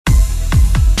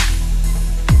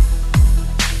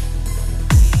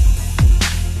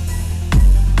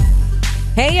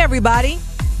Hey, everybody.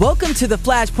 Welcome to the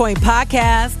Flashpoint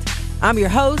podcast. I'm your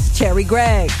host, Cherry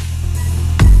Gregg.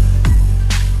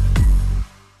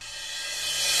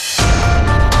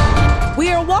 We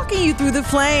are walking you through the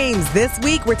flames. This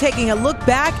week, we're taking a look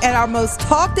back at our most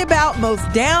talked about, most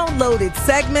downloaded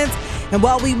segments. And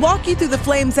while we walk you through the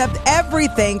flames of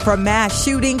everything from mass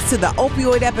shootings to the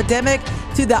opioid epidemic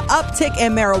to the uptick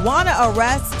in marijuana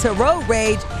arrests to road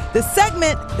rage, the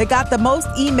segment that got the most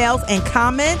emails and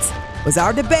comments was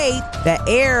our debate that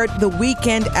aired the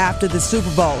weekend after the Super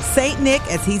Bowl. St. Nick,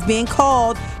 as he's being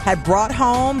called, had brought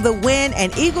home the win,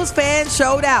 and Eagles fans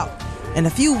showed out. And a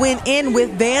few went in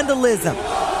with vandalism.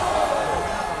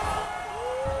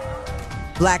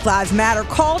 Black Lives Matter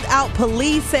called out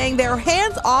police, saying their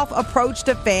hands-off approach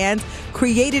to fans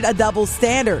created a double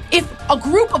standard. If a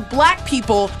group of black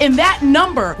people in that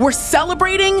number were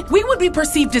celebrating, we would be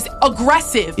perceived as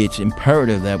aggressive. It's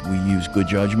imperative that we use good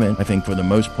judgment. I think for the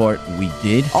most part, we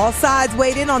did. All sides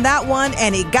weighed in on that one,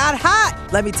 and it got hot,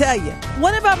 let me tell you.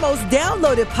 One of our most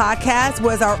downloaded podcasts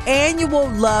was our annual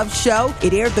Love Show.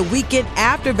 It aired the weekend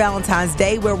after Valentine's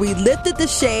Day, where we lifted the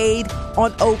shade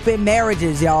on open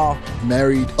marriages, y'all.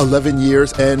 Married 11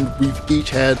 years, and we've each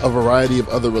had a variety of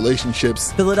other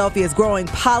relationships. Philadelphia's growing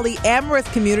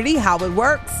polyamorous community, how it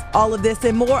works. All of this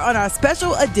and more on our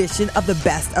special edition of the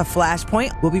Best of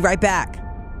Flashpoint. We'll be right back.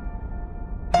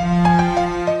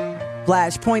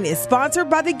 Flashpoint is sponsored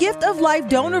by the Gift of Life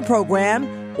Donor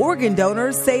Program. Organ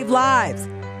donors save lives.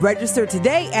 Register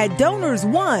today at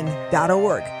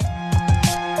donorsone.org.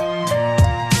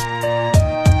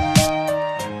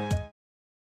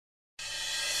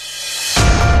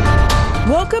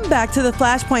 Welcome back to the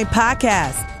Flashpoint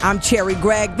podcast. I'm Cherry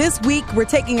Gregg. This week, we're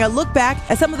taking a look back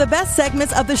at some of the best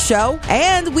segments of the show,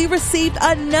 and we received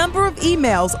a number of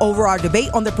emails over our debate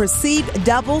on the perceived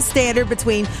double standard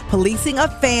between policing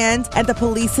of fans and the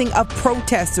policing of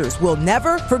protesters. We'll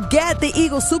never forget the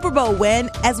Eagles Super Bowl win,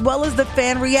 as well as the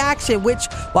fan reaction, which,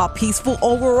 while peaceful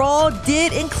overall,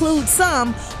 did include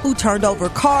some who turned over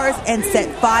cars and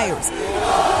set fires.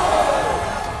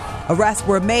 Arrests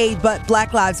were made, but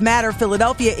Black Lives Matter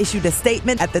Philadelphia issued a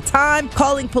statement at the time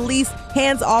calling police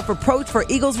hands-off approach for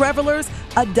Eagles revelers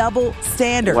a double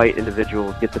standard. White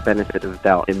individuals get the benefit of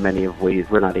doubt in many of ways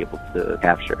we're not able to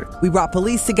capture. We brought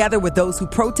police together with those who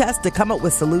protest to come up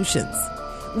with solutions.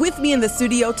 With me in the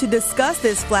studio to discuss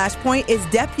this Flashpoint is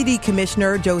Deputy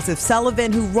Commissioner Joseph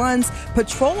Sullivan, who runs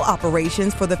patrol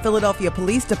operations for the Philadelphia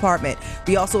Police Department.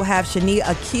 We also have Shani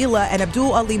Akila and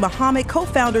Abdul Ali Muhammad,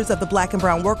 co-founders of the Black and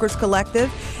Brown Workers Collective.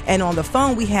 And on the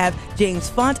phone, we have James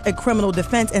Funt, a criminal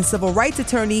defense and civil rights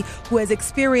attorney who has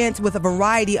experience with a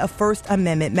variety of First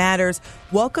Amendment matters.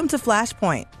 Welcome to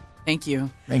Flashpoint. Thank you.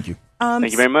 Thank you.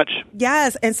 Thank you very much.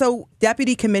 Yes. And so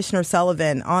Deputy Commissioner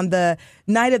Sullivan, on the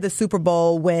night of the Super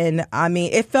Bowl when,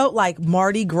 it felt like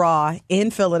Mardi Gras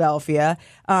in Philadelphia,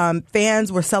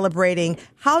 fans were celebrating.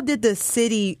 How did the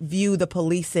city view the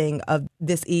policing of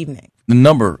this evening? The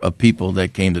number of people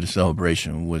that came to the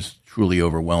celebration was truly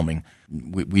overwhelming.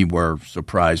 We were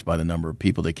surprised by the number of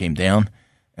people that came down.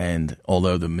 And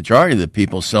although the majority of the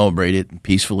people celebrated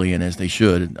peacefully and as they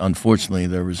should, unfortunately,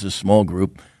 there was a small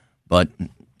group, but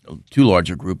too large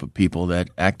a group of people that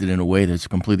acted in a way that's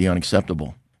completely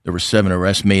unacceptable. There were 7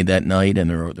 arrests made that night, and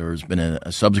there's been a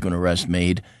subsequent arrest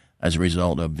made as a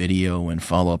result of video and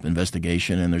follow-up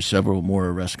investigation, and there's several more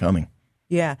arrests coming.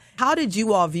 Yeah. How did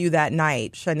you all view that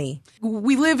night, Shani?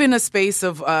 We live in a space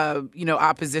of,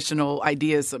 oppositional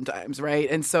ideas sometimes, right?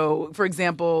 And so, for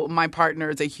example, my partner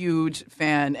is a huge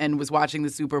fan and was watching the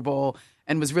Super Bowl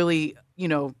and was really,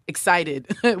 excited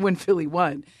when Philly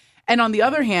won. And on the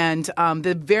other hand,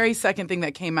 the very second thing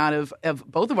that came out of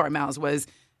both of our mouths was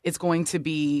it's going to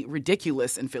be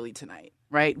ridiculous in Philly tonight,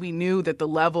 right? We knew that the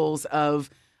levels of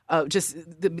just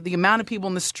the amount of people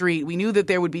in the street, we knew that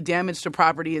there would be damage to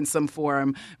property in some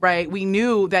form, right? We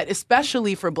knew that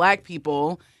especially for Black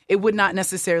people, it would not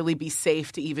necessarily be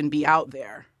safe to even be out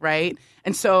there, right?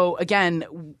 And so,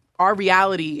 again, our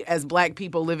reality as Black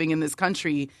people living in this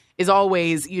country is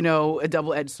always, a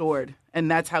double-edged sword. And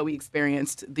that's how we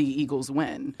experienced the Eagles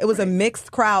win. It was a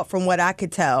mixed crowd from what I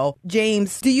could tell.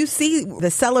 James, do you see the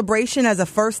celebration as a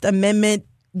First Amendment,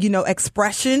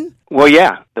 expression? Well,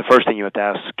 yeah. The first thing you have to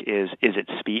ask is it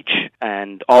speech?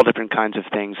 And all different kinds of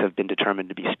things have been determined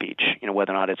to be speech.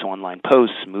 Whether or not it's online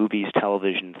posts, movies,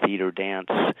 television, theater,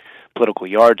 dance, political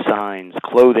yard signs,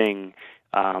 clothing,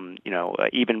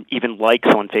 even likes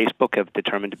on Facebook have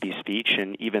determined to be speech,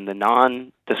 and even the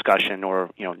non-discussion or,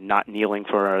 not kneeling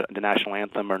for the national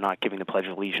anthem or not giving the Pledge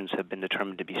of Allegiance have been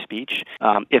determined to be speech.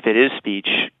 If it is speech,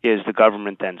 is the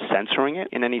government then censoring it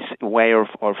in any way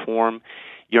or form?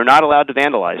 you're not allowed to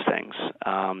vandalize things.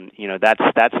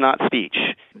 That's not speech.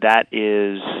 That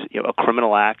is a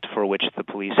criminal act for which the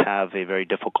police have a very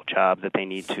difficult job that they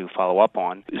need to follow up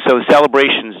on. So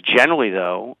celebrations generally,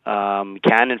 though,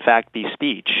 can in fact be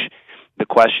speech. The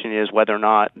question is whether or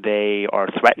not they are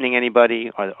threatening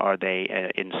anybody. Are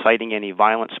they inciting any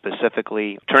violence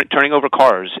specifically? Turning over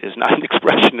cars is not an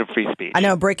expression of free speech. I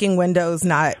know breaking windows,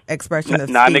 not expression of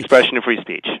speech. Not an expression of free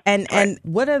speech. And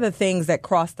what are the things that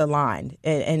crossed the line,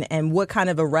 and what kind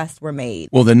of arrests were made?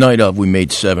 Well, the night of, we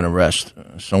made 7 arrests.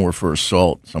 Some were for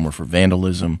assault, some were for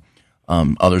vandalism,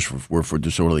 others were for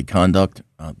disorderly conduct.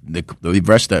 The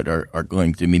arrests that are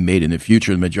going to be made in the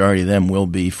future, the majority of them will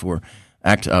be for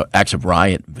acts of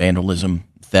riot, vandalism,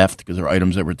 theft, because there are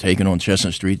items that were taken on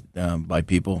Chestnut Street by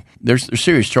people. There's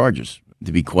serious charges.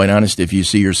 To be quite honest, if you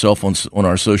see yourself on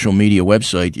our social media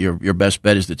website, your best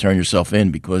bet is to turn yourself in,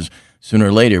 because sooner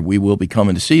or later we will be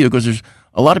coming to see you, because there's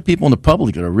a lot of people in the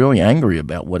public that are really angry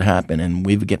about what happened, and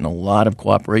we've getting a lot of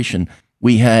cooperation.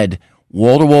 We had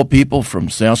wall-to-wall people from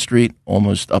South Street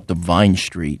almost up to Vine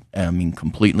Street,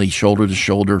 completely shoulder to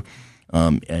shoulder,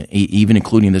 even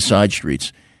including the side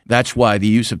streets. That's why the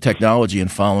use of technology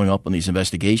and following up on these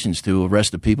investigations to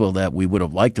arrest the people that we would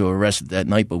have liked to arrest that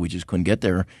night, but we just couldn't get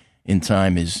there in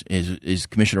time is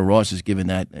Commissioner Ross has given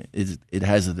that. It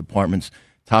has the department's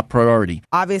top priority.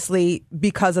 Obviously,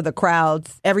 because of the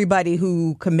crowds, everybody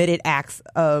who committed acts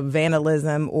of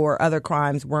vandalism or other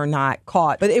crimes were not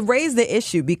caught. But it raised the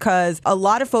issue because a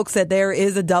lot of folks said there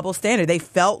is a double standard. They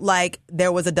felt like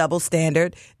there was a double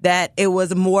standard, that it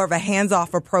was more of a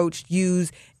hands-off approach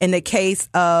used in the case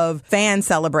of fan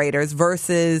celebrators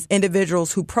versus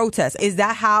individuals who protest. Is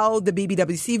that how the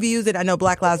BBWC views it? I know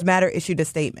Black Lives Matter issued a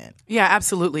statement. Yeah,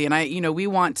 absolutely. And we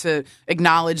want to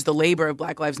acknowledge the labor of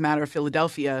Black Lives Matter of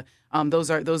Philadelphia. Those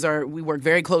are we work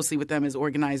very closely with them as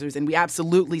organizers, and we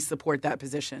absolutely support that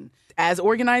position. As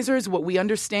organizers, what we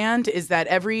understand is that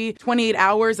every 28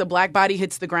 hours a black body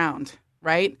hits the ground,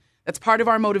 right? That's part of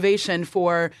our motivation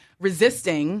for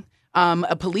resisting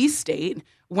a police state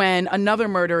when another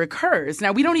murder occurs.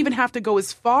 Now, we don't even have to go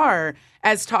as far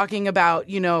as talking about,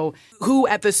 who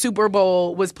at the Super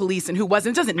Bowl was police and who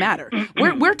wasn't. It doesn't matter.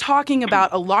 We're talking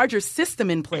about a larger system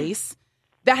in place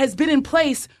that has been in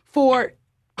place for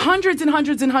hundreds and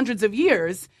hundreds and hundreds of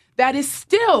years that is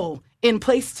still in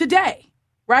place today,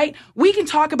 right? We can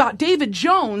talk about David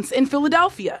Jones in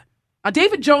Philadelphia. Now,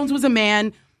 David Jones was a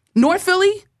man, North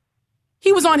Philly.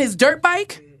 He was on his dirt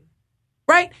bike,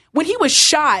 right? When he was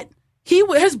shot,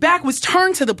 his back was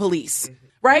turned to the police,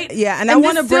 right? Yeah, and I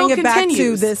want to bring it back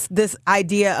to this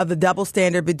idea of the double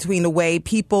standard between the way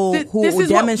people who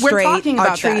demonstrate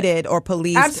are treated or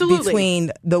policed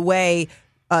between the way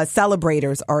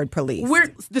celebrators are policed.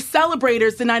 The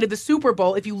celebrators the night of the Super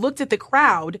Bowl, if you looked at the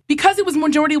crowd, because it was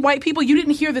majority white people, you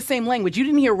didn't hear the same language. You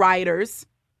didn't hear rioters,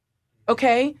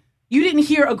 okay? You didn't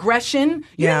hear aggression.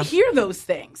 You didn't hear those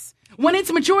things. When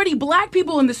it's majority black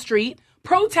people in the street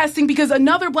protesting because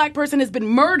another black person has been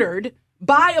murdered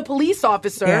by a police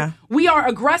officer, we are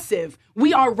aggressive.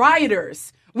 We are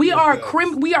rioters. We are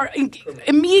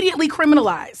immediately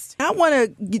criminalized. I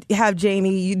want to have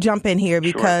Jamie, you jump in here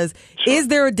because is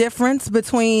there a difference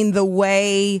between the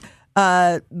way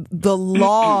the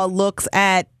law looks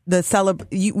at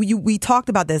the we talked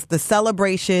about this, the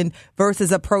celebration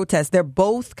versus a protest? They're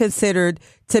both considered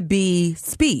to be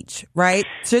speech, right?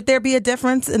 Should there be a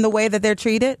difference in the way that they're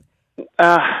treated?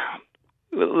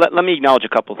 Let me acknowledge a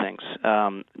couple things.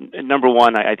 Number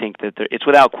one, I think that it's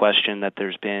without question that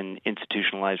there's been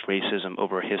institutionalized racism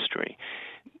over history.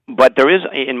 But there is,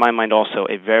 in my mind, also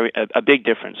a big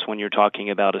difference when you're talking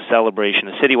about a celebration,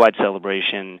 a citywide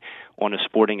celebration on a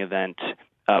sporting event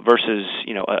versus,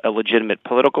 a legitimate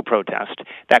political protest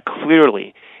that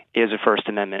clearly is a First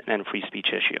Amendment and free speech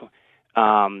issue.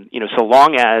 So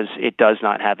long as it does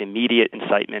not have immediate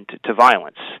incitement to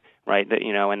violence, right? That,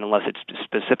 and unless it's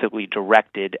specifically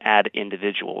directed at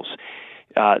individuals,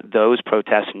 those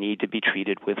protests need to be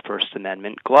treated with First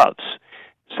Amendment gloves.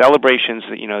 Celebrations,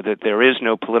 that there is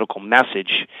no political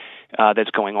message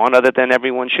that's going on other than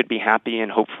everyone should be happy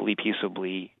and hopefully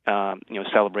peaceably,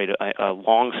 celebrate a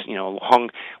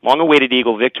long-awaited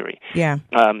Eagle victory. Yeah.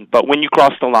 But when you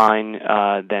cross the line,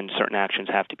 then certain actions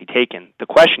have to be taken. The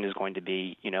question is going to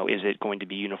be, is it going to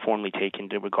be uniformly taken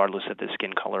regardless of the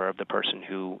skin color of the person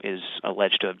who is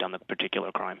alleged to have done the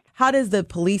particular crime? How does the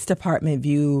police department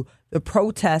view the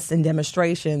protests and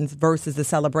demonstrations versus the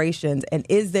celebrations? And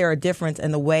is there a difference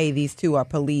in the way these two are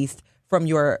policed from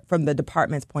the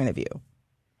department's point of view?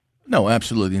 No,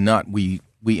 absolutely not. We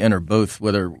enter both,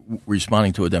 whether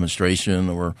responding to a demonstration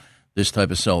or this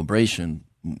type of celebration.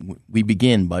 we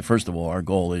begin by, first of all, our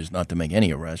goal is not to make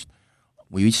any arrest.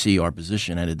 We see our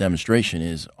position at a demonstration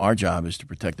is our job is to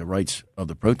protect the rights of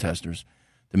the protesters,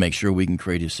 to make sure we can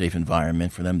create a safe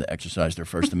environment for them to exercise their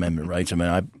First Amendment rights. I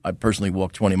mean, I personally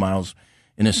walked 20 miles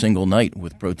in a single night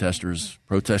with protesters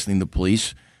protesting the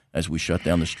police as we shut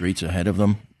down the streets ahead of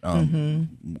them.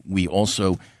 We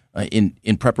also,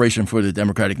 in preparation for the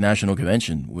Democratic National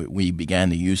Convention, we began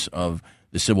the use of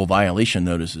the civil violation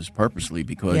notices purposely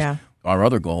because our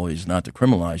other goal is not to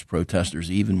criminalize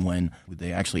protesters even when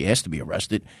they actually ask to be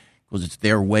arrested, because it's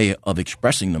their way of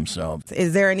expressing themselves.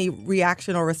 Is there any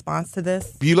reaction or response to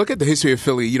this? If you look at the history of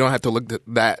Philly, you don't have to look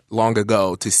that long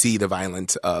ago to see the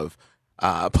violence of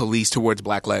police towards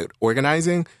black-led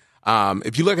organizing.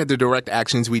 If you look at the direct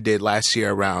actions we did last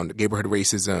year around neighborhood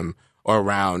racism or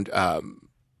around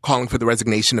calling for the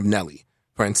resignation of Nelly,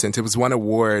 for instance, it was one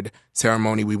award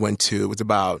ceremony we went to. It was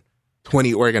about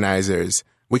 20 organizers.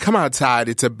 We come outside,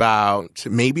 it's about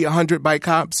maybe 100 bike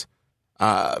cops.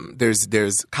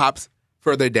 There's cops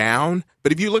further down.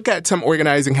 But if you look at some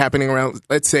organizing happening around,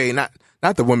 let's say, not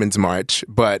the Women's March,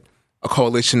 but a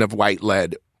coalition of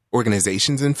white-led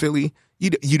organizations in Philly,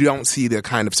 you don't see the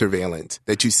kind of surveillance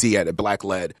that you see at a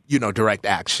black-led, direct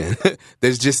action.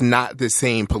 There's just not the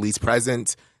same police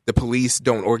presence. The police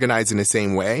don't organize in the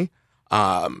same way.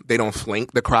 They don't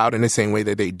flank the crowd in the same way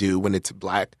that they do when it's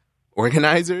black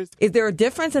organizers. Is there a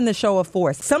difference in the show of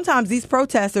force? Sometimes these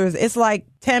protesters, it's like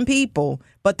 10 people,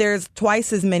 but there's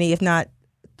twice as many, if not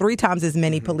 3 times as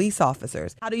many police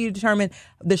officers. How do you determine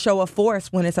the show of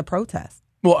force when it's a protest?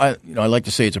 Well, I like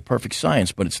to say it's a perfect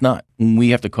science, but it's not. We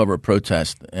have to cover a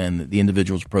protest, and the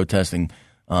individuals protesting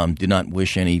do not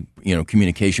wish any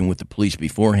communication with the police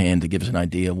beforehand to give us an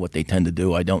idea of what they tend to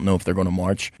do. I don't know if they're going to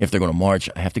march. If they're going to march,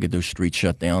 I have to get those streets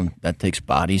shut down. That takes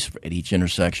bodies at each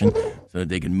intersection so that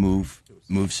they can move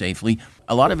safely.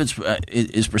 A lot of it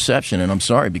is perception, and I'm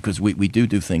sorry, because we do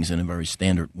things in a very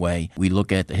standard way. We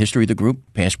look at the history of the group,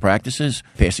 past practices,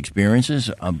 past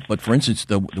experiences. But for instance,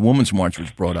 the Women's March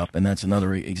was brought up, and that's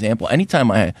another example.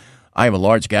 Anytime I have a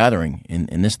large gathering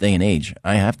in this day and age,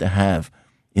 I have to have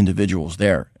individuals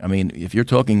there. I mean, if you're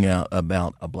talking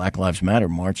about a Black Lives Matter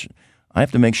march, I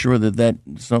have to make sure that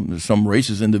some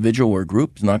racist individual or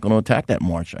group is not going to attack that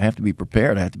march. I have to be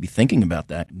prepared. I have to be thinking about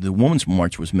that. The Women's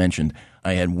March was mentioned.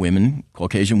 I had women,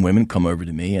 Caucasian women, come over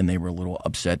to me, and they were a little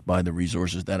upset by the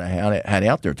resources that I had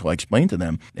out there. So I explained to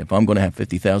them, if I'm going to have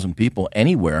 50,000 people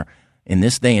anywhere, in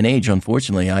this day and age,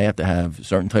 unfortunately, I have to have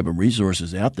certain type of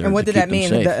resources out there. And what did that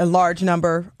mean? A large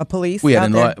number of police? We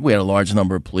had a large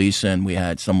number of police, and we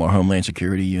had some of our Homeland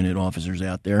Security unit officers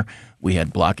out there. We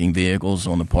had blocking vehicles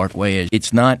on the parkway.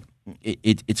 It's not.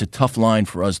 It's a tough line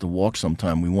for us to walk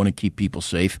sometimes. We want to keep people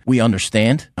safe. We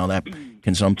understand how that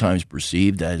can sometimes be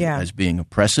perceived as being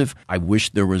oppressive. I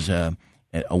wish there was a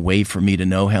way for me to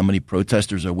know how many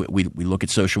protesters are. We look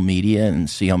at social media and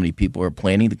see how many people are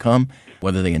planning to come,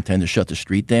 whether they intend to shut the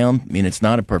street down. I mean, it's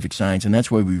not a perfect science, and that's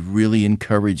why we really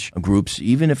encourage groups,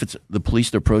 even if it's the police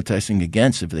they're protesting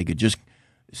against, if they could just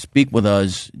speak with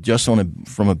us just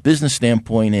from a business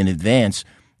standpoint in advance,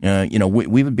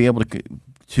 we would be able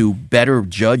to better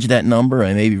judge that number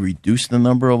and maybe reduce the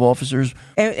number of officers.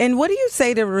 And what do you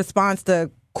say to response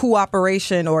to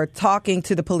cooperation or talking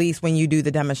to the police when you do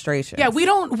the demonstration? Yeah,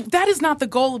 that is not the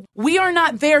goal. We are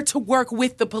not there to work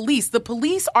with the police. The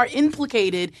police are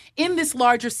implicated in this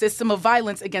larger system of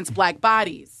violence against black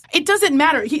bodies. It doesn't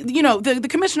matter. The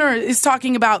commissioner is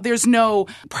talking about there's no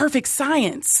perfect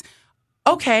science.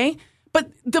 Okay,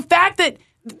 but the fact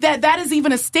that is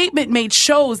even a statement made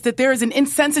shows that there is an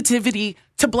insensitivity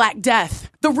to Black death.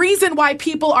 The reason why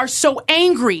people are so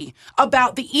angry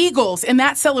about the Eagles and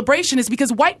that celebration is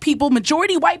because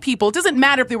majority white people, it doesn't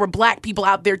matter if there were black people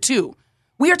out there too.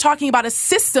 We are talking about a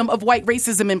system of white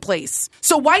racism in place.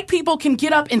 So white people can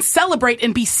get up and celebrate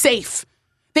and be safe.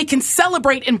 They can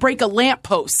celebrate and break a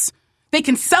lamppost. They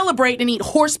can celebrate and eat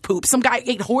horse poop. Some guy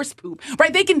ate horse poop,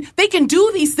 right? They can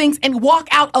do these things and walk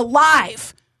out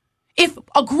alive. If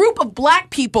a group of black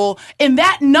people in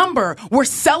that number were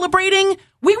celebrating,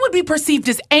 we would be perceived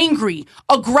as angry,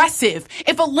 aggressive.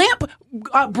 If a lamp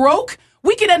broke,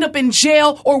 we could end up in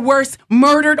jail or worse,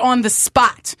 murdered on the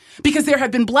spot because there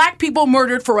have been black people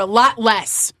murdered for a lot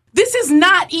less. This is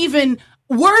not even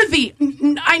worthy.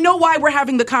 I know why we're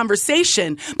having the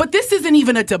conversation, but this isn't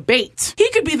even a debate. He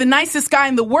could be the nicest guy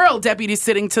in the world, deputy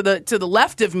sitting to the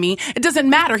left of me. It doesn't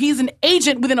matter. He's an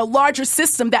agent within a larger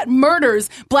system that murders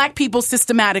black people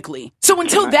systematically. So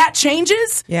until that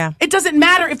changes, it doesn't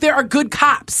matter if there are good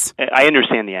cops. I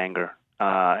understand the anger.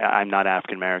 I'm not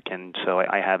African American, so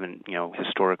I haven't,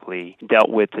 historically dealt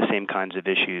with the same kinds of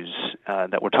issues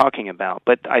that we're talking about.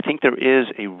 But I think there is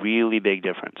a really big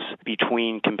difference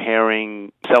between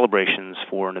comparing celebrations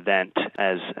for an event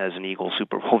as an Eagles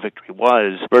Super Bowl victory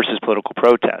was versus political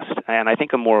protest. And I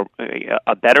think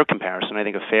a better comparison, I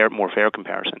think more fair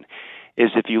comparison, is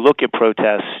if you look at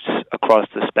protests across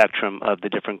the spectrum of the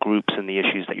different groups and the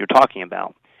issues that you're talking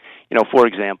about. For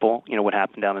example, what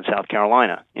happened down in South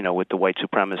Carolina, with the white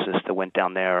supremacists that went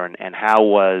down there, and how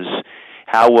was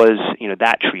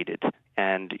that treated?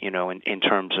 And, in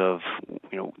terms of,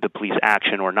 the police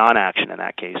action or non-action in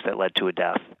that case that led to a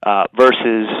death,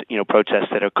 versus, protests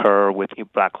that occur with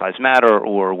Black Lives Matter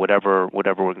or whatever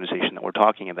organization that we're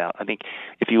talking about. I think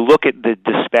if you look at the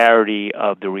disparity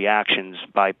of the reactions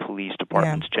by police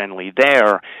departments generally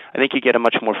there, I think you get a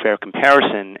much more fair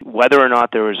comparison. Whether or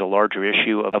not there is a larger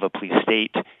issue of a police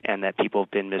state and that people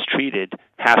have been mistreated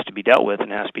has to be dealt with,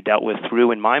 and has to be dealt with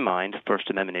through, in my mind, First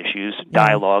Amendment issues,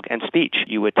 dialogue, and speech.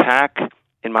 You attack,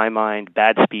 in my mind,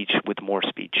 bad speech with more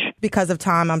speech. Because of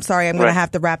time, I'm sorry, I'm going to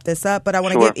have to wrap this up, but I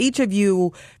want to give each of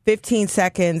you 15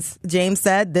 seconds. James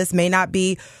said this may not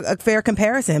be a fair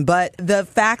comparison, but the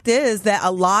fact is that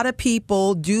a lot of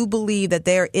people do believe that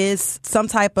there is some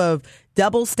type of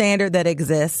double standard that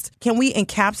exists. Can we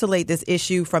encapsulate this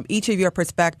issue from each of your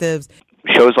perspectives?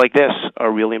 Shows like this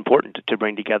are really important to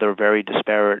bring together very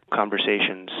disparate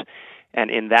conversations. And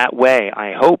in that way,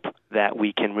 I hope that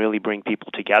we can really bring people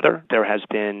together. There has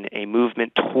been a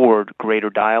movement toward greater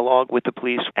dialogue with the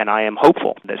police, and I am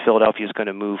hopeful that Philadelphia is going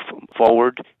to move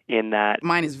forward in that.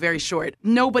 Mine is very short.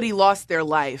 Nobody lost their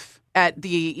life at the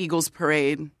Eagles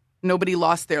parade. Nobody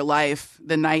lost their life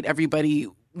the night everybody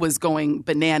was going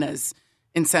bananas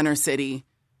in Center City.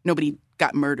 Nobody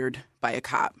got murdered by a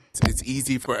cop. It's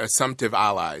easy for assumptive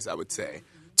allies, I would say,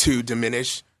 to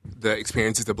diminish the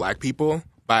experiences of Black people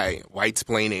by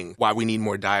white-splaining why we need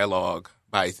more dialogue,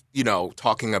 by,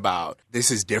 talking about this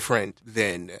is different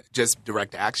than just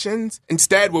direct actions.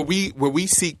 Instead, what we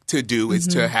seek to do is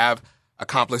to have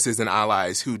accomplices and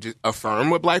allies who just affirm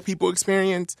what Black people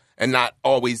experience and not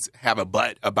always have a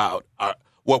but about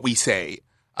what we say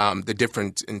the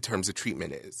difference in terms of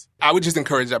treatment is. I would just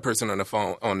encourage that person on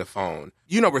the phone,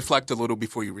 reflect a little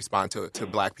before you respond to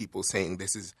Black people saying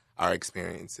this is our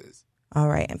experiences. All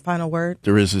right. And final word.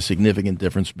 There is a significant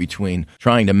difference between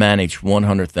trying to manage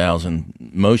 100,000,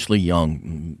 mostly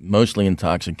young, mostly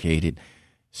intoxicated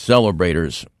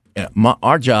celebrators.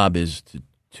 Our job is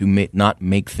to not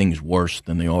make things worse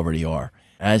than they already are.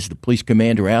 As the police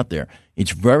commander out there,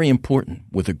 it's very important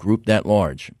with a group that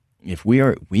large. If we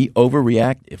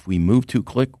overreact, if we move too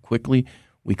quickly,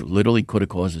 we could have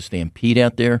caused a stampede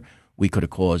out there. We could have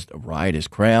caused a riotous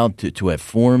crowd to have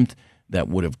formed that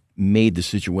would have made the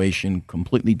situation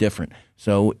completely different.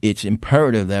 So it's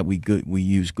imperative that we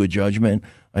use good judgment.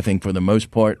 I think for the most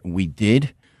part we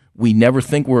did. We never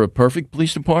think we're a perfect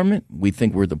police department. We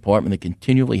think we're a department that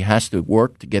continually has to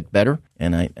work to get better.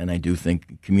 And I do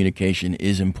think communication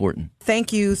is important.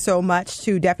 Thank you so much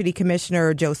to Deputy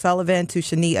Commissioner Joe Sullivan, to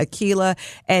Shani Akila,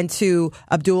 and to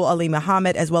Abdul Ali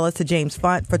Muhammad, as well as to James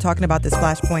Funt for talking about this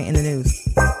flashpoint in the news.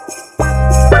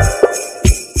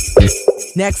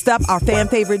 Next up, our fan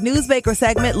favorite Newsmaker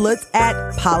segment looks at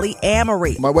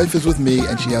polyamory. My wife is with me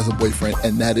and she has a boyfriend,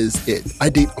 and that is it. I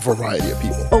date a variety of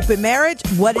people. Open marriage,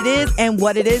 what it is and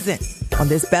what it isn't. On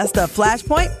this Best of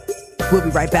Flashpoint, we'll be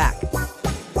right back.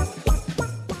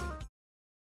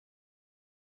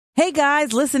 Hey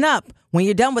guys, listen up. When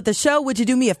you're done with the show, would you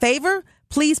do me a favor?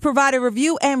 Please provide a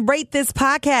review and rate this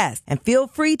podcast. And feel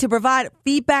free to provide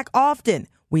feedback often.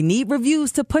 We need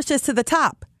reviews to push us to the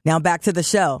top. Now back to the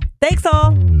show. Thanks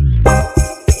all.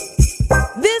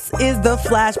 This is the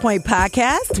Flashpoint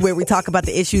Podcast, where we talk about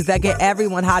the issues that get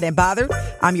everyone hot and bothered.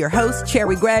 I'm your host,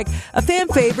 Cherry Gregg. A fan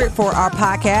favorite for our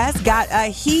podcast got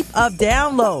a heap of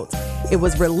downloads. It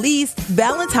was released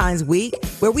Valentine's Week,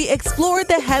 where we explored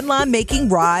the headline-making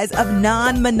rise of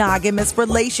non-monogamous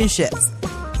relationships.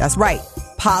 That's right,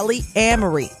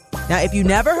 polyamory. Now, if you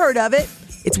never heard of it,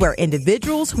 it's where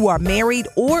individuals who are married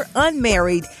or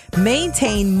unmarried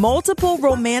maintain multiple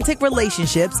romantic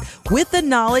relationships with the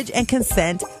knowledge and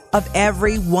consent of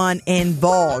everyone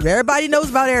involved. Everybody knows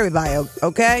about everybody,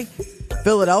 okay?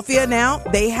 Philadelphia now,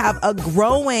 they have a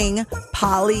growing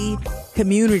poly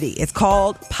community. It's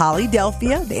called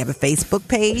Polydelphia. They have a Facebook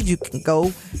page. You can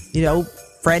go,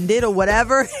 friend it or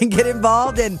whatever and get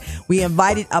involved. And we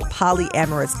invited a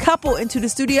polyamorous couple into the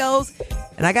studios,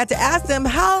 and I got to ask them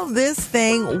how this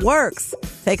thing works.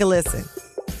 Take a listen.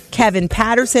 Kevin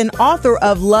Patterson, author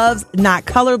of Love's Not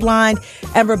Colorblind,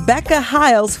 and Rebecca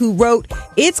Hiles, who wrote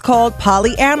It's Called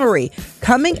Polyamory,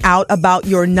 coming out about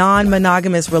your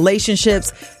non-monogamous relationships.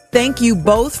 Thank you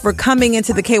both for coming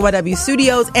into the KYW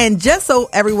studios. And just so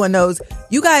everyone knows,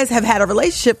 you guys have had a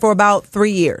relationship for about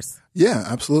 3 years. Yeah,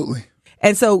 absolutely.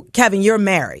 And so, Kevin, you're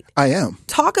married. I am.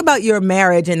 Talk about your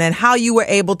marriage and then how you were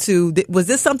able to, was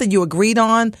this something you agreed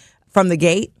on from the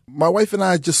gate? My wife and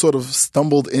I just sort of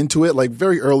stumbled into it like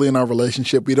very early in our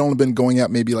relationship. We'd only been going out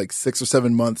maybe like 6 or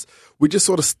 7 months. We just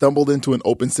sort of stumbled into an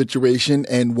open situation.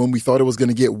 And when we thought it was going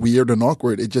to get weird and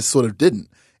awkward, it just sort of didn't.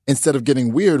 Instead of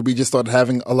getting weird, we just started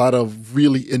having a lot of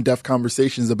really in-depth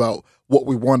conversations about what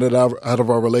we wanted out of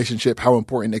our relationship, how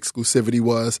important exclusivity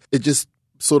was. It just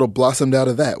sort of blossomed out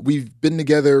of that. We've been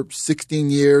together 16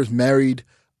 years, married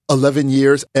 11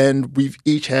 years, and we've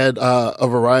each had a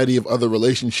variety of other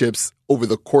relationships over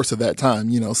the course of that time.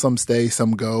 You know, some stay,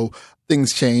 some go,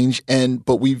 things change,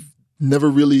 but we've never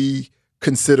really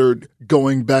considered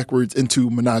going backwards into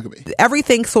monogamy.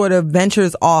 Everything sort of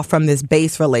ventures off from this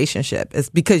base relationship. It's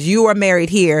because you are married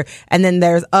here and then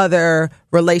there's other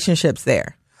relationships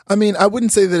there. I mean, I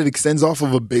wouldn't say that it extends off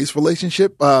of a base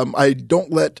relationship. I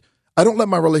don't let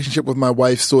my relationship with my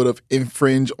wife sort of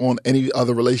infringe on any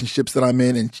other relationships that I'm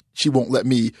in, and she won't let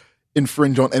me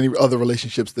infringe on any other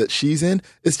relationships that she's in.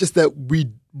 It's just that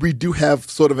we do have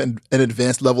sort of an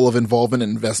advanced level of involvement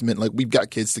and investment. Like, we've got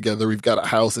kids together, we've got a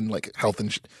house and like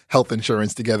health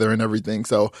insurance together and everything.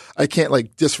 So I can't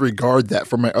like disregard that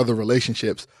for my other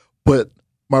relationships. But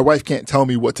my wife can't tell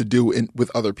me what to do with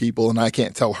other people, and I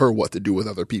can't tell her what to do with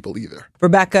other people either.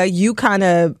 Rebecca, you kind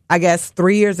of, I guess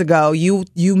 3 years ago, you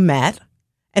met.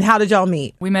 And how did y'all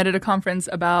meet? We met at a conference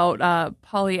about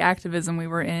polyactivism. We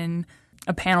were in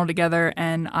a panel together,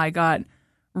 and I got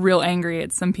real angry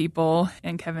at some people,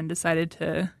 and Kevin decided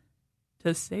to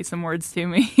say some words to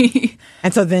me.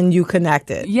 And so then you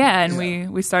connected. Yeah, and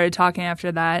we started talking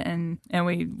after that, and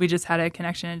we just had a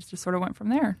connection, and it just sort of went from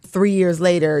there. 3 years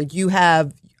later, do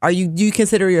you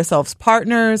consider yourselves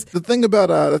partners? The thing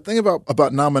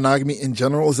about non-monogamy in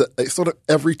general is that sort of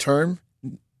every term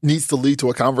needs to lead to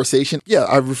a conversation. Yeah,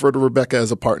 I refer to Rebecca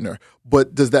as a partner,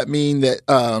 but does that mean that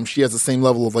she has the same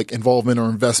level of like involvement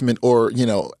or investment or, you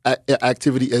know,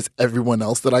 activity as everyone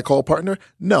else that I call partner?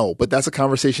 No, but that's a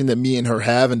conversation that me and her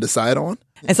have and decide on.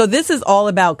 And so this is all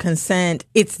about consent.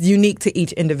 It's unique to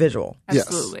each individual.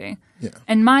 Absolutely. Yes. Yeah.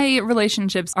 And my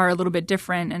relationships are a little bit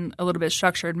different and a little bit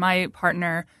structured. My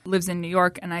partner lives in New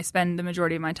York, and I spend the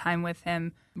majority of my time with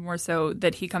him, more so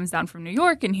that he comes down from New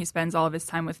York and he spends all of his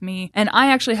time with me. And I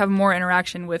actually have more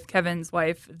interaction with Kevin's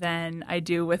wife than I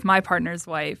do with my partner's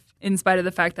wife, in spite of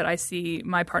the fact that I see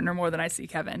my partner more than I see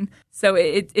Kevin. So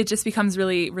it just becomes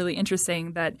really, really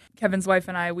interesting that Kevin's wife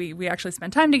and I, we actually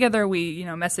spend time together. We, you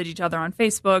know, message each other on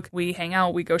Facebook. We hang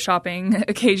out. We go shopping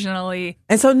occasionally.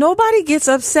 And so nobody gets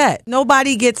upset.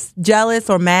 Nobody gets jealous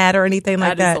or mad or anything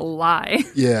like that. That is a lie.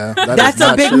 Yeah. That's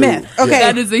a big true. myth. Okay.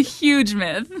 That is a huge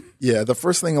myth. Yeah. The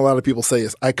first thing a lot of people say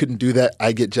is, I couldn't do that.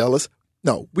 I get jealous.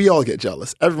 No, we all get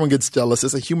jealous. Everyone gets jealous.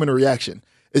 It's a human reaction.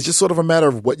 It's just sort of a matter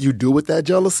of what you do with that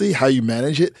jealousy, how you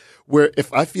manage it. Where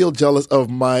if I feel jealous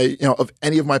of of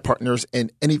any of my partners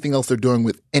and anything else they're doing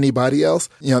with anybody else,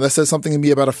 that says something to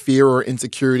me about a fear or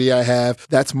insecurity I have.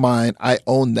 That's mine. I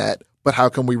own that. But how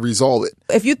can we resolve it?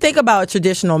 If you think about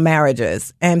traditional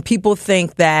marriages and people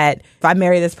think that if I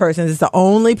marry this person, it's the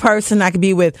only person I can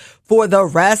be with for the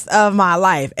rest of my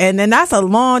life. And then that's a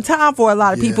long time for a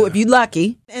lot of people if you're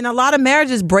lucky. And a lot of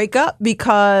marriages break up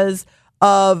because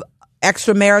of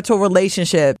extramarital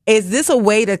relationship. Is this a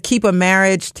way to keep a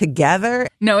marriage together?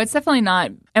 No, it's definitely not.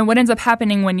 And what ends up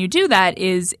happening when you do that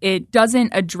is it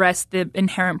doesn't address the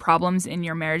inherent problems in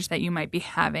your marriage that you might be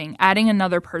having. Adding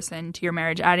another person to your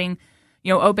marriage,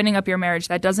 opening up your marriage,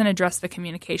 that doesn't address the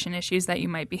communication issues that you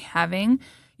might be having.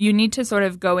 You need to sort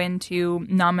of go into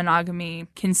non-monogamy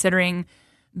considering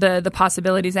the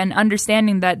possibilities and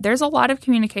understanding that there's a lot of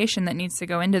communication that needs to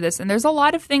go into this, and there's a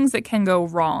lot of things that can go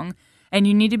wrong. And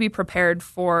you need to be prepared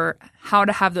for how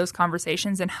to have those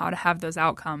conversations and how to have those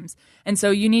outcomes. And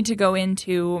so you need to go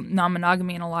into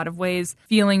non-monogamy in a lot of ways,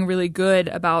 feeling really good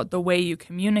about the way you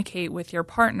communicate with your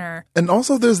partner. And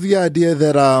also there's the idea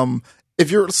that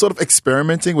if you're sort of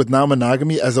experimenting with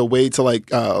non-monogamy as a way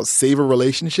to save a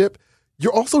relationship,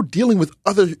 you're also dealing with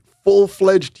other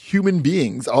full-fledged human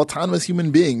beings, autonomous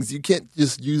human beings. You can't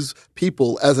just use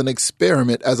people as an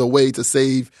experiment, as a way to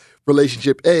save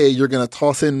relationship A. You're going to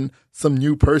toss in some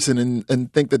new person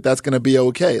and think that that's going to be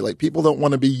okay. Like, people don't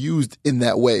want to be used in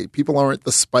that way. People aren't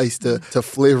the spice to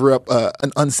flavor up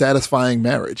an unsatisfying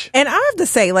marriage. And I have to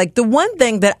say, like, the one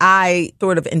thing that I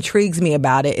sort of intrigues me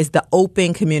about it is the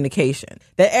open communication,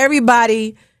 that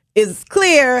everybody is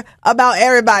clear about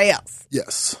everybody else.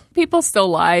 Yes. People still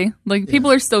lie. Like,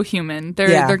 people are still human.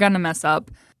 They're going to mess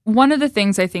up. One of the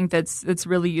things I think that's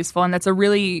really useful, and that's a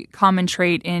really common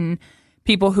trait in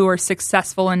people who are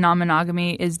successful in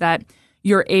non-monogamy, is that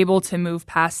you're able to move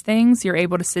past things. You're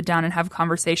able to sit down and have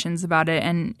conversations about it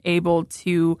and able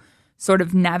to sort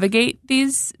of navigate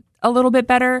these a little bit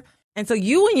better. And so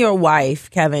you and your wife,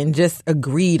 Kevin, just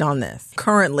agreed on this.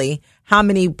 Currently, how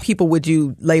many people would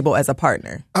you label as a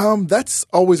partner? That's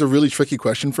always a really tricky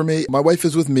question for me. My wife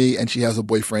is with me and she has a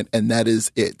boyfriend, and that is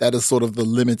it. That is sort of the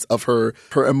limits of her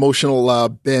emotional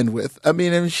bandwidth. I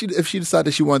mean, if she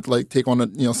decided she wanted to like take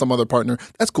on some other partner,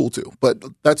 that's cool too. But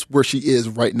that's where she is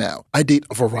right now. I date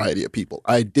a variety of people.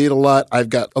 I date a lot. I've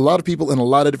got a lot of people in a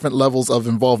lot of different levels of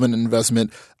involvement and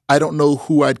investment. I don't know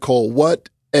who I'd call what.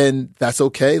 And that's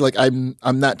okay. Like, I'm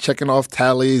not checking off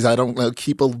tallies. I don't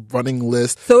keep a running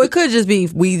list. So it could just be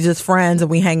we just friends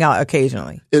and we hang out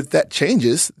occasionally. If that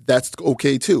changes, that's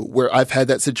okay too. Where I've had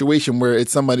that situation where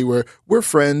it's somebody where we're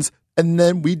friends and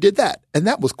then we did that and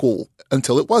that was cool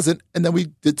until it wasn't. And then we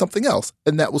did something else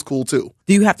and that was cool too.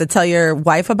 Do you have to tell your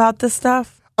wife about this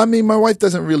stuff? I mean, my wife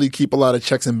doesn't really keep a lot of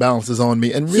checks and balances on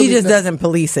me, and really she just doesn't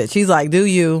police it. She's like, "Do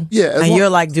you?" Yeah, and you're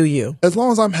like, "Do you?" As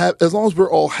long as as long as we're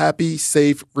all happy,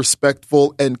 safe,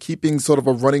 respectful, and keeping sort of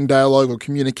a running dialogue or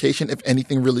communication, if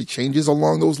anything really changes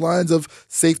along those lines of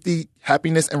safety,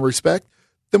 happiness, and respect,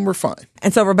 then we're fine.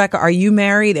 And so, Rebecca, are you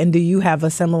married, and do you have a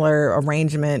similar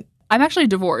arrangement? I'm actually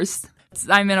divorced.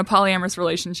 I'm in a polyamorous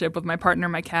relationship with my partner,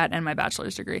 my cat, and my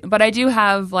bachelor's degree. But I do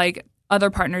have like other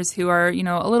partners who are,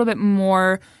 a little bit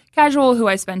more casual, who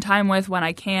I spend time with when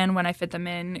I can, when I fit them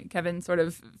in. Kevin sort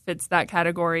of fits that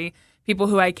category. People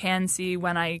who I can see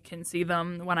when I can see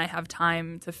them, when I have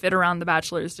time to fit around the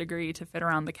bachelor's degree, to fit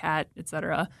around the cat,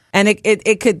 etc. And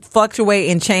it could fluctuate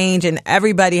and change, and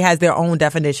everybody has their own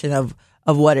definition of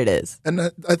what it is. And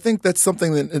I think that's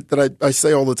something that I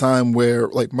say all the time, where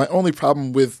like my only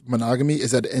problem with monogamy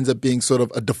is that it ends up being sort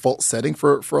of a default setting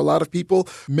for a lot of people.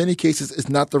 In many cases, it's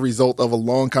not the result of a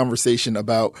long conversation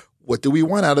about what do we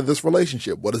want out of this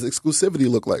relationship? What does exclusivity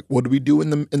look like? What do we do in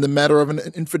the matter of an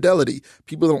infidelity?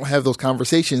 People don't have those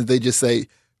conversations. They just say,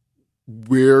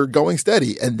 we're going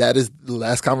steady. And that is the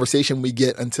last conversation we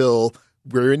get until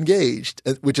we're engaged,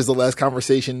 which is the last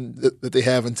conversation that they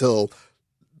have until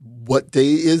what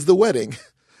day is the wedding.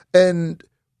 And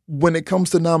when it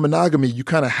comes to non-monogamy, you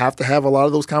kind of have to have a lot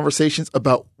of those conversations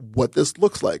about what this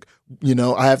looks like.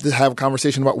 I have to have a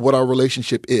conversation about what our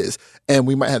relationship is. And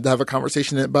we might have to have a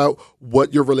conversation about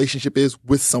what your relationship is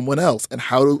with someone else and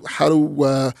how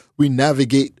do we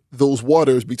navigate those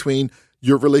waters between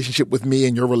your relationship with me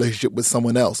and your relationship with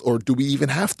someone else? Or do we even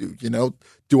have to?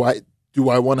 Do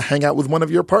I want to hang out with one of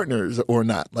your partners or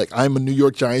not? Like, I'm a New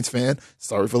York Giants fan.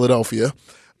 Sorry, Philadelphia.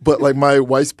 But like my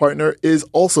wife's partner is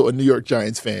also a New York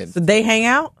Giants fan. So they hang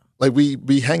out? Like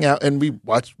we hang out and we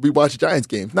watch Giants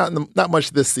games. Not much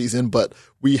this season, but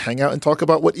we hang out and talk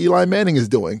about what Eli Manning is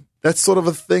doing. That's sort of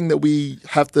a thing that we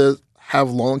have to have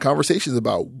long conversations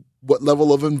about. What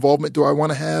level of involvement do I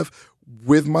want to have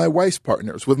with my wife's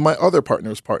partners, with my other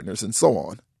partner's partners, and so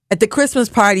on. At the Christmas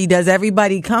party, does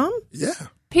everybody come? Yeah.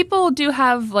 People do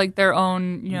have like their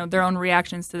own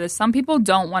reactions to this. Some people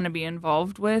don't want to be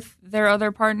involved with their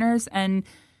other partners, and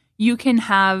you can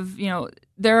have,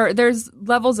 there's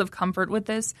levels of comfort with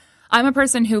this. I'm a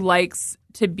person who likes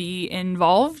to be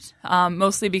involved,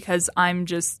 mostly because I'm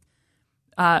just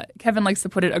Kevin likes to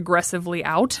put it aggressively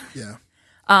out. Yeah.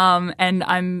 And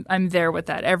I'm there with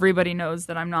that. Everybody knows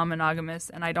that I'm non-monogamous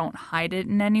and I don't hide it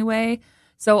in any way.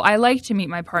 So I like to meet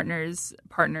my partners.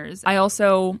 I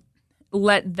also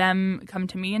let them come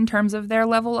to me in terms of their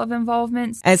level of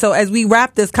involvement. And so as we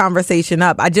wrap this conversation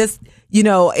up, I just,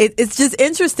 it's just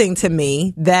interesting to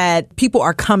me that people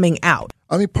are coming out.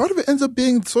 I mean, part of it ends up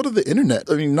being sort of the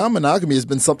internet. I mean, non-monogamy has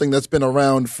been something that's been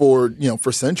around for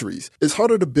centuries. It's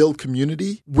harder to build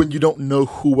community when you don't know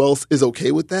who else is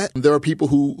okay with that. There are people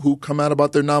who come out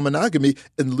about their non-monogamy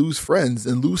and lose friends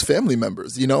and lose family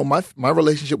members. My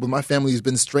relationship with my family has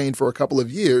been strained for a couple of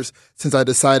years since I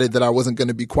decided that I wasn't going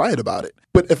to be quiet about it.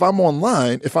 But if I'm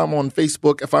online, if I'm on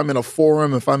Facebook, if I'm in a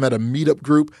forum, if I'm at a meetup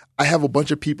group, I have a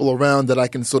bunch of people around that I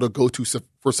can sort of go to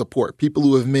for support, people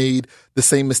who have made the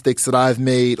same mistakes that I've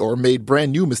made or made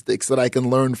brand new mistakes that I can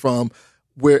learn from,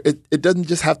 where it doesn't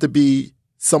just have to be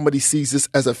somebody sees this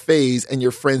as a phase and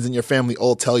your friends and your family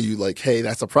all tell you like, hey,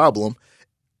 that's a problem.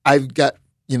 I've got,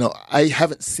 I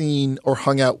haven't seen or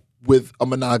hung out with a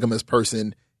monogamous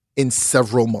person in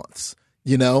several months,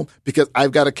 because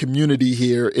I've got a community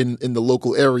here in the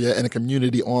local area and a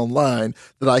community online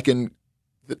that I can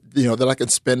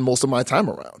spend most of my time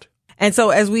around. And so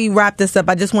as we wrap this up,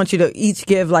 I just want you to each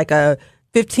give like a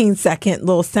 15-second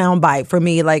little soundbite for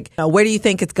me. Like, where do you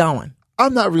think it's going?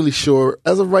 I'm not really sure.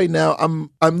 As of right now,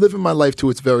 I'm living my life to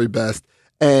its very best,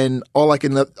 and all I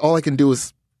can do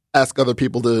is ask other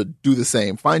people to do the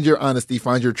same. Find your honesty,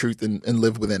 find your truth, and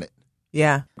live within it.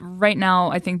 Yeah. Right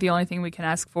now, I think the only thing we can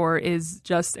ask for is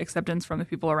just acceptance from the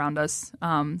people around us.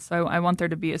 So I want there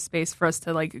to be a space for us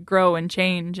to like grow and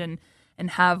change and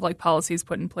have like policies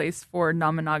put in place for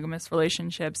non-monogamous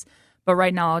relationships. But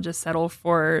right now, I'll just settle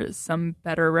for some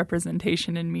better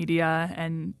representation in media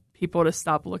and people to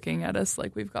stop looking at us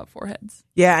like we've got four heads.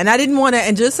 Yeah, and I didn't want to,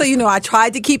 and just so you know, I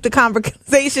tried to keep the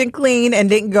conversation clean and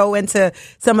didn't go into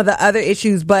some of the other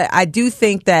issues, but I do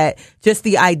think that just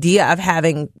the idea of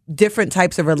having different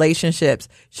types of relationships,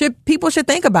 people should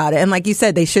think about it. And like you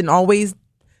said, they shouldn't always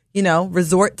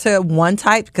resort to one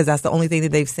type because that's the only thing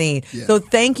that they've seen. Yeah. So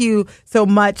thank you so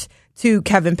much to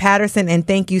Kevin Patterson, and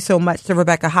thank you so much to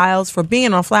Rebecca Hiles for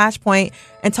being on Flashpoint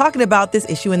and talking about this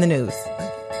issue in the news.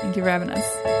 Thank you for having us.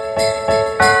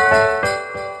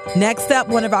 Next up,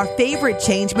 one of our favorite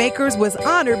change makers was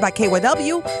honored by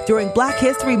KYW during Black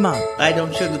History Month. I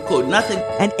don't sugarcoat nothing.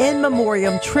 An in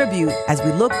memoriam tribute as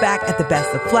we look back at the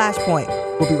best of Flashpoint.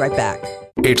 We'll be right back.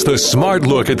 It's the smart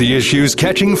look at the issues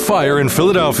catching fire in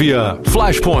Philadelphia.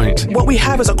 Flashpoint. What we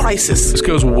have is a crisis. This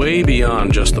goes way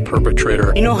beyond just the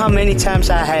perpetrator. You know how many times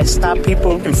I had stopped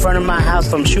people in front of my house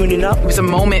from shooting up? It was a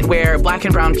moment where Black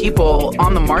and brown people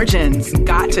on the margins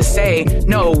got to say,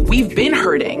 no, we've been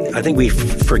hurting. I think we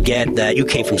forget that you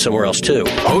came from somewhere else, too.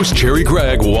 Host Cherry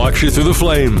Gregg walks you through the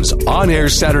flames. On air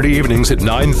Saturday evenings at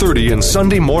 9:30 and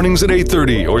Sunday mornings at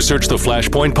 8:30. Or search the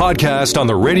Flashpoint podcast on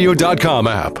the radio.com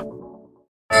app.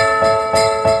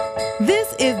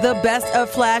 This is the best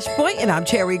of Flashpoint, and I'm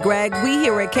Cherry Gregg. We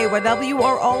here at KYW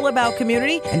are all about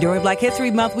community, and during Black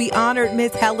History Month, we honored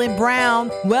Miss Helen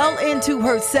Brown. Well into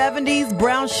her 70s,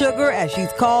 Brown Sugar, as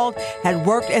she's called, had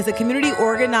worked as a community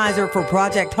organizer for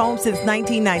Project Home since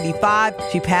 1995.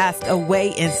 She passed away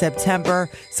in September,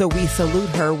 so we salute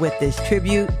her with this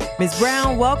tribute. Miss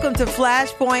Brown, welcome to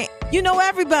Flashpoint. You know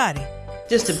everybody.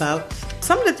 Just about.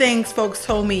 Some of the things folks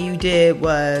told me you did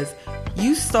was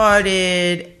you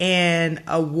started an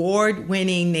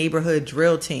award-winning neighborhood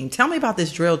drill team. Tell me about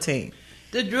this drill team.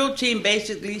 The drill team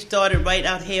basically started right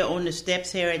out here on the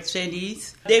steps here at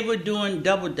Sandy's. They were doing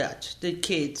double dutch, the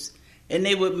kids, and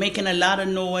they were making a lot of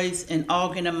noise and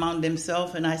arguing among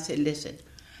themselves. And I said, listen,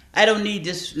 I don't need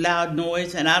this loud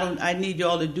noise, and I need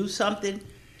y'all to do something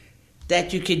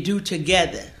that you can do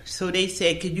together. So they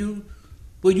said,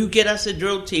 will you get us a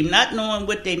drill team? Not knowing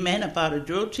what they meant about a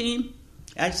drill team,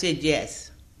 I said yes.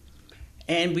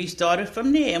 And we started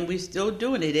from there, and we're still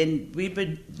doing it. And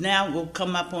we'll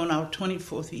come up on our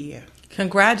 24th year.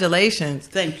 Congratulations.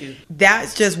 Thank you.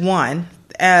 That's just one.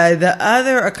 The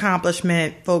other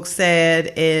accomplishment, folks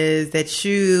said, is that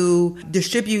you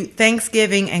distribute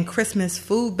Thanksgiving and Christmas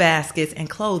food baskets and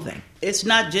clothing. It's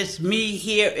not just me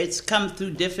here. It's come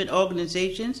through different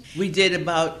organizations. We did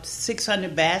about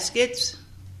 600 baskets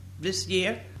this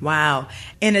year. Wow.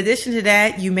 In addition to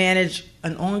that, you manage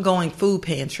an ongoing food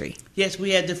pantry. Yes,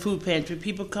 we had the food pantry.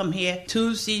 People come here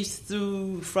Tuesdays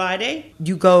through Friday.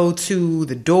 You go to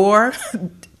the door,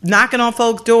 knocking on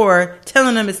folks' door,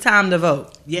 telling them it's time to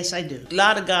vote. Yes, I do. A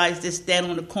lot of guys that stand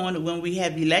on the corner when we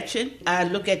have election. I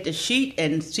look at the sheet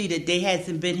and see that they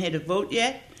hasn't been here to vote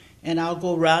yet, and I'll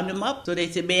go round them up. So they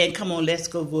say, man, come on, let's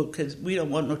go vote, because we don't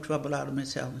want no trouble out of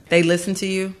Miss Helen. They listen to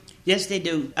you? Yes, they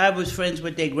do. I was friends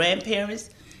with their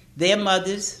grandparents, their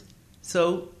mothers,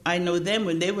 so I know them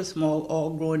when they were small,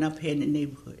 all growing up here in the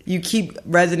neighborhood. You keep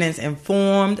residents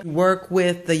informed, work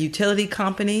with the utility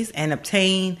companies, and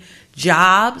obtain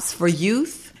jobs for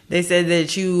youth. They said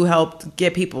that you helped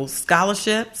get people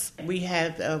scholarships. We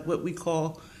have what we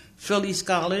call Philly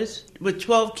Scholars, with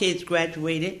 12 kids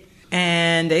graduated.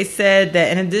 And they said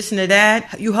that in addition to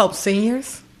that, you help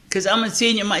seniors? Because I'm a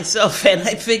senior myself, and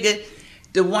I figured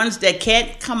the ones that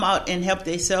can't come out and help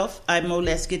themselves, I more or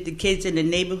less get the kids in the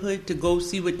neighborhood to go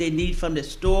see what they need from the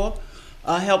store,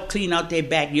 or help clean out their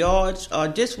backyards, or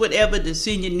just whatever the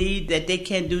senior need that they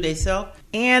can't do themselves.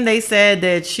 And they said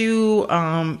that you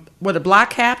were the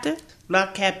block captain?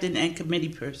 Block captain and committee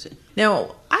person.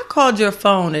 Now, I called your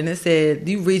phone and it said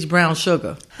you reached brown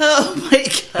sugar. Oh, my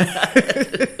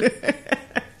God.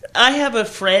 I have a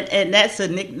friend, and that's a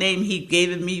nickname he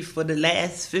gave me for the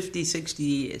last 50, 60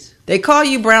 years. They call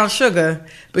you brown sugar,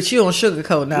 but you don't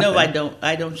sugarcoat nothing. No, I don't.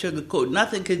 I don't sugarcoat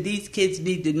nothing because these kids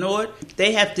need to know it.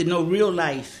 They have to know real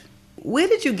life. Where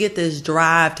did you get this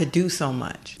drive to do so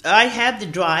much? I have the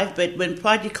drive, but when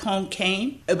Project Home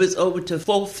came, it was over to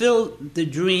fulfill the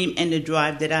dream and the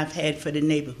drive that I've had for the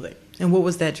neighborhood. And what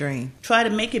was that dream? Try to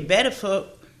make it better for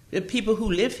the people who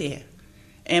live here.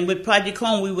 And with Project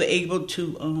Home, we were able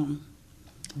to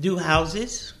do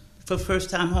houses for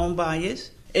first-time home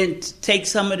buyers and take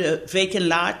some of the vacant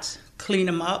lots, clean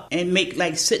them up, and make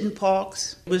like sitting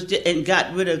parks. And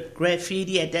got rid of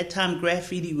graffiti. At that time,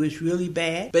 graffiti was really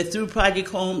bad. But through Project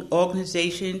Home,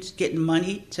 organizations getting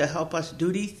money to help us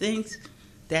do these things,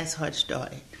 that's how it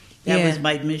started. That was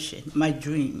my mission, my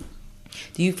dream.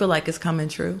 Do you feel like it's coming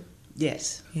true?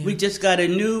 Yes. Yeah. We just got a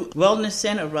new wellness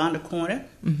center around the corner.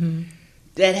 Mm-hmm.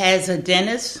 That has a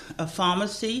dentist, a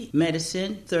pharmacy,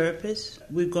 medicine, therapist.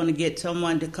 We're going to get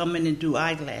someone to come in and do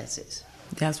eyeglasses.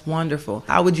 That's wonderful.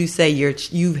 How would you say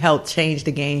you've helped change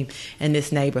the game in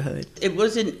this neighborhood? It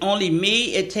wasn't only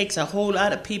me. It takes a whole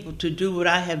lot of people to do what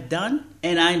I have done.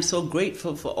 And I'm so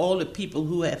grateful for all the people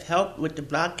who have helped with the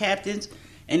block captains,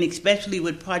 and especially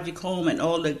with Project Home and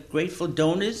all the grateful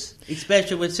donors,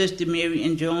 especially with Sister Mary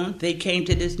and Joan. They came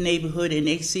to this neighborhood and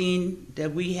they seen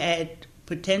that we had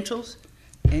potentials.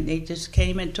 And they just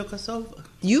came and took us over.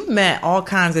 You've met all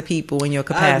kinds of people in your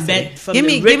capacity. I've met from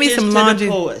the richest to the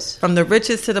poorest. From the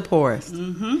richest to the poorest.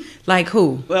 Mm-hmm. Like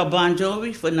who? Well, Bon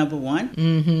Jovi for number one.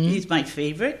 Mm-hmm. He's my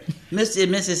favorite. Mr.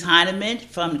 and Mrs. Heineman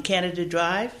from Canada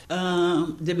Drive.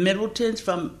 The Middletons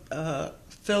from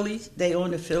Phillies. They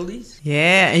own the Phillies.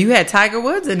 Yeah, and you had Tiger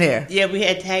Woods in there. Yeah, we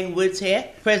had Tiger Woods here.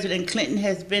 President Clinton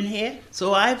has been here.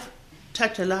 So I've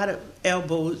touched a lot of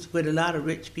elbows with a lot of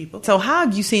rich people. So how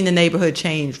have you seen the neighborhood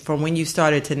change from when you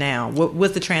started to now? What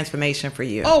was the transformation for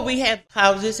you? Oh, we have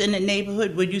houses in the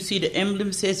neighborhood where you see the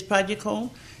emblem says Project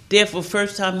Home. They're for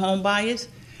first-time home buyers.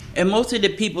 And most of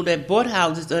the people that bought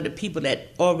houses are the people that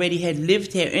already had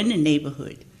lived here in the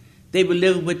neighborhood. They would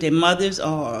live with their mothers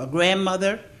or a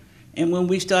grandmother. And when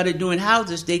we started doing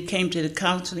houses, they came to the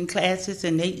counseling classes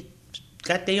and they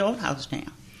got their own house now.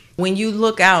 When you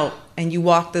look out and you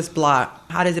walk this block,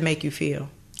 how does it make you feel?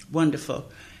 Wonderful.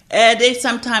 They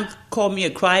sometimes call me a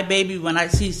crybaby when I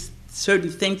see certain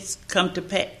things come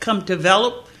to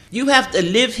develop. You have to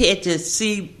live here to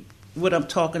see what I'm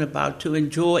talking about, to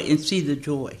enjoy and see the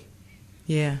joy.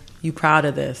 Yeah, you proud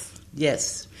of this?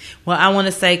 Yes. Well, I want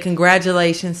to say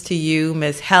congratulations to you,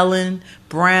 Miss Helen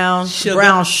Brown. Sugar.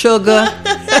 Brown Sugar.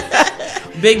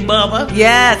 Big Mama.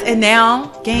 Yes, and now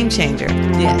Game Changer.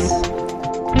 Yes.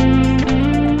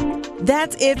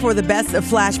 That's it for the Best of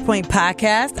Flashpoint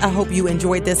podcast. I hope you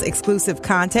enjoyed this exclusive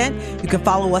content. You can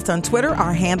follow us on Twitter.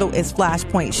 Our handle is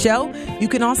Flashpoint Show. You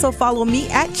can also follow me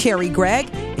at Cherry Gregg.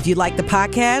 If you like the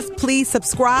podcast, please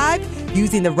subscribe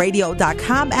using the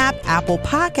radio.com app, Apple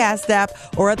Podcast app,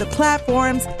 or other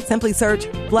platforms. Simply search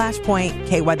Flashpoint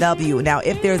KYW. Now,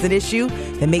 if there's an issue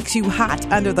that makes you hot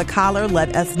under the collar,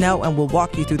 let us know and we'll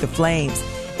walk you through the flames.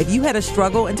 If you had a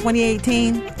struggle in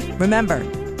 2018, remember,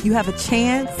 you have a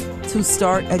chance to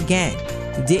start again.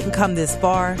 You didn't come this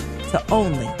far to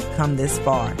only come this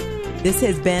far. This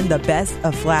has been the Best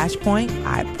of Flashpoint.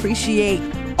 I appreciate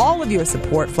all of your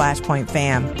support, Flashpoint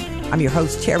fam. I'm your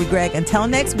host, Cherry Gregg. Until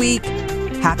next week,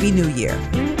 Happy New Year.